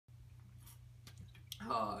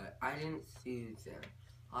Hi, I didn't see you there.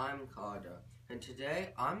 I'm Carter, and today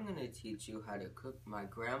I'm going to teach you how to cook my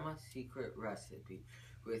grandma's secret recipe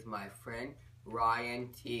with my friend Ryan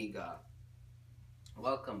Tiga.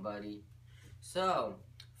 Welcome, buddy. So,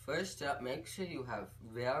 first up, make sure you have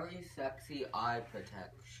very sexy eye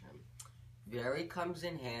protection. Very comes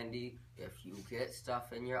in handy if you get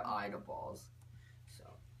stuff in your eyeballs. So,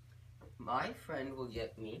 my friend will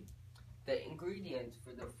get me the ingredients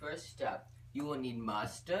for the first step. You will need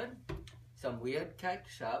mustard, some weird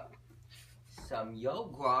ketchup, some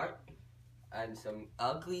yogurt, and some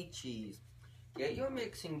ugly cheese. Get your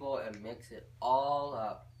mixing bowl and mix it all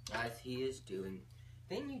up as he is doing.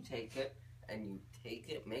 Then you take it,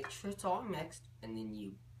 make sure it's all mixed, and then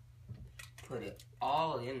you put it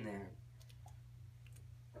all in there.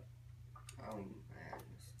 Oh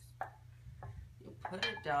man. You put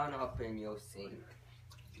it down up in your sink.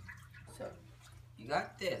 So, you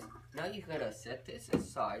got this. Now you gotta set this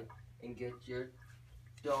aside and get your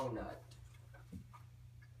donut.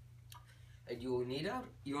 And you will need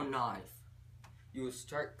your knife. You will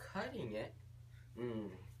start cutting it.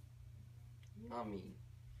 Yummy.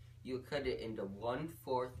 You cut it into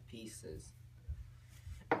 1/4 pieces.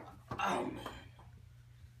 Oh man.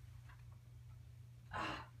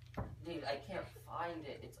 Dude, I can't find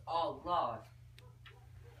it. It's all lost.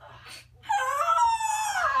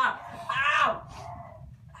 Ow!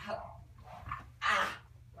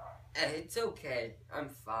 It's okay. I'm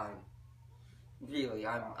fine. Really,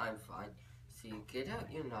 I'm fine. So you get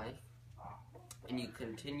out your knife and you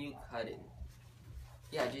continue cutting.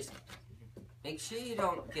 Yeah, just make sure you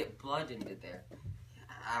don't get blood into there.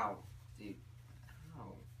 Ow, dude.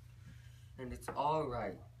 Ow. And it's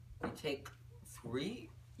alright.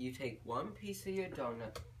 You take one piece of your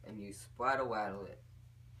donut and you splatter-waddle it.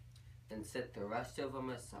 Then set the rest of them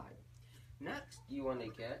aside. Next, you want to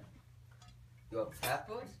get your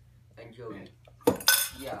peppers and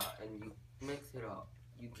and you mix it up.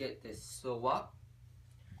 You get this syrup,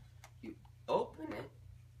 you open it,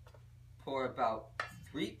 pour about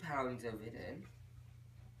 3 pounds of it in.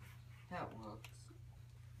 That works.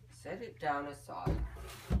 Set it down aside,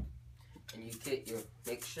 and you get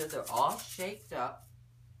make sure they're all shaked up.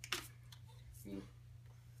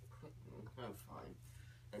 I'm fine.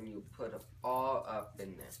 And you put them all up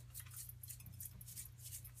in there.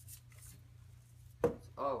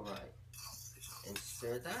 Alright. And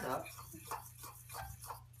stir that up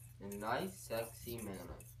in a nice, sexy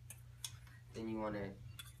manner. Then you want to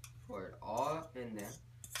pour it all up in there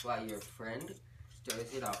while your friend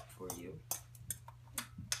stirs it up for you.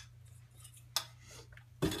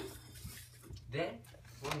 Then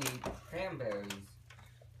we'll need cranberries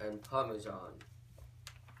and Parmesan.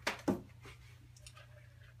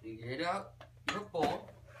 You get out your bowl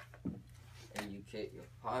and you get your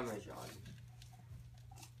Parmesan.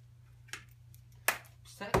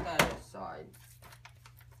 Set that aside.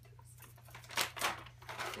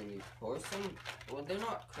 Then you pour some, well, they're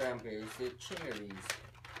not cranberries, they're cherries.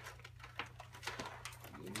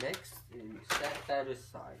 You mix and you set that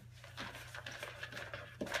aside.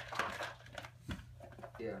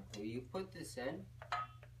 Here, will you put this in?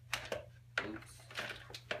 Oops.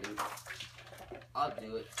 I'll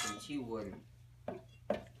do it since you wouldn't.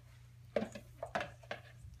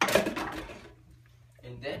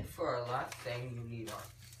 And then for our last thing, you need our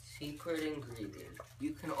secret ingredient.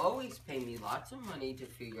 You can always pay me lots of money to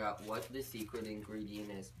figure out what the secret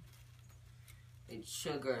ingredient is. It's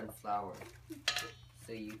sugar and flour.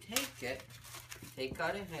 So you take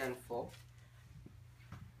out a handful,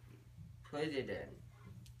 put it in.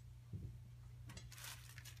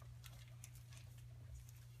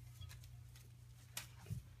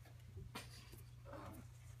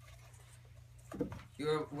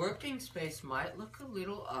 Your working space might look a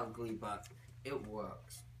little ugly, but it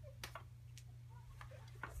works.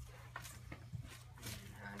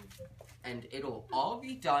 And it'll all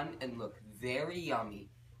be done and look very yummy.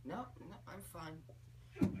 No, I'm fine.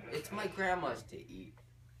 It's my grandma's to eat.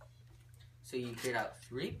 So you get out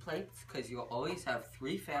 3 plates, because you'll always have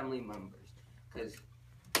 3 family members.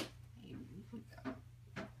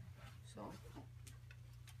 So,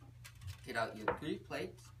 get out your 3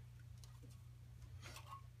 plates.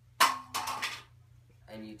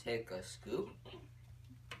 And you take a scoop,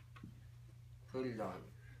 put it on.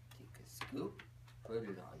 Take a scoop, put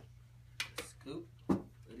it on. A scoop,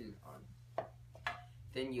 put it on.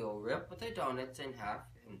 Then you'll rip the donuts in half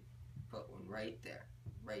and put one right there,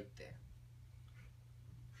 right there,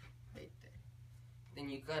 right there. Then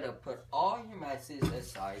you gotta put all your messes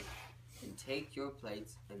aside and take your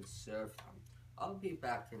plates and serve them. I'll be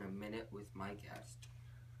back in a minute with my guest.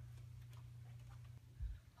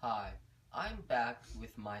 Hi, I'm back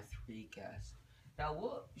with my 3 guests. Now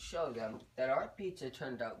we'll show them that our pizza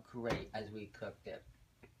turned out great as we cooked it.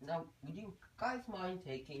 Now, would you guys mind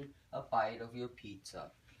taking a bite of your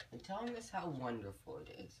pizza and telling us how wonderful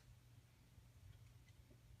it is?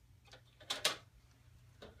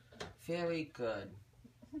 Very good.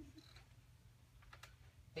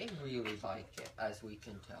 They really like it, as we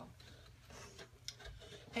can tell.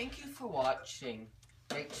 Thank you for watching.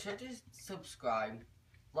 Make sure to subscribe,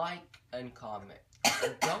 like, and comment.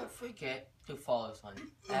 And don't forget to follow us on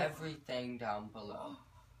everything down below.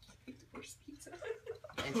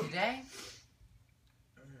 And today,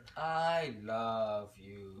 I love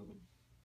you.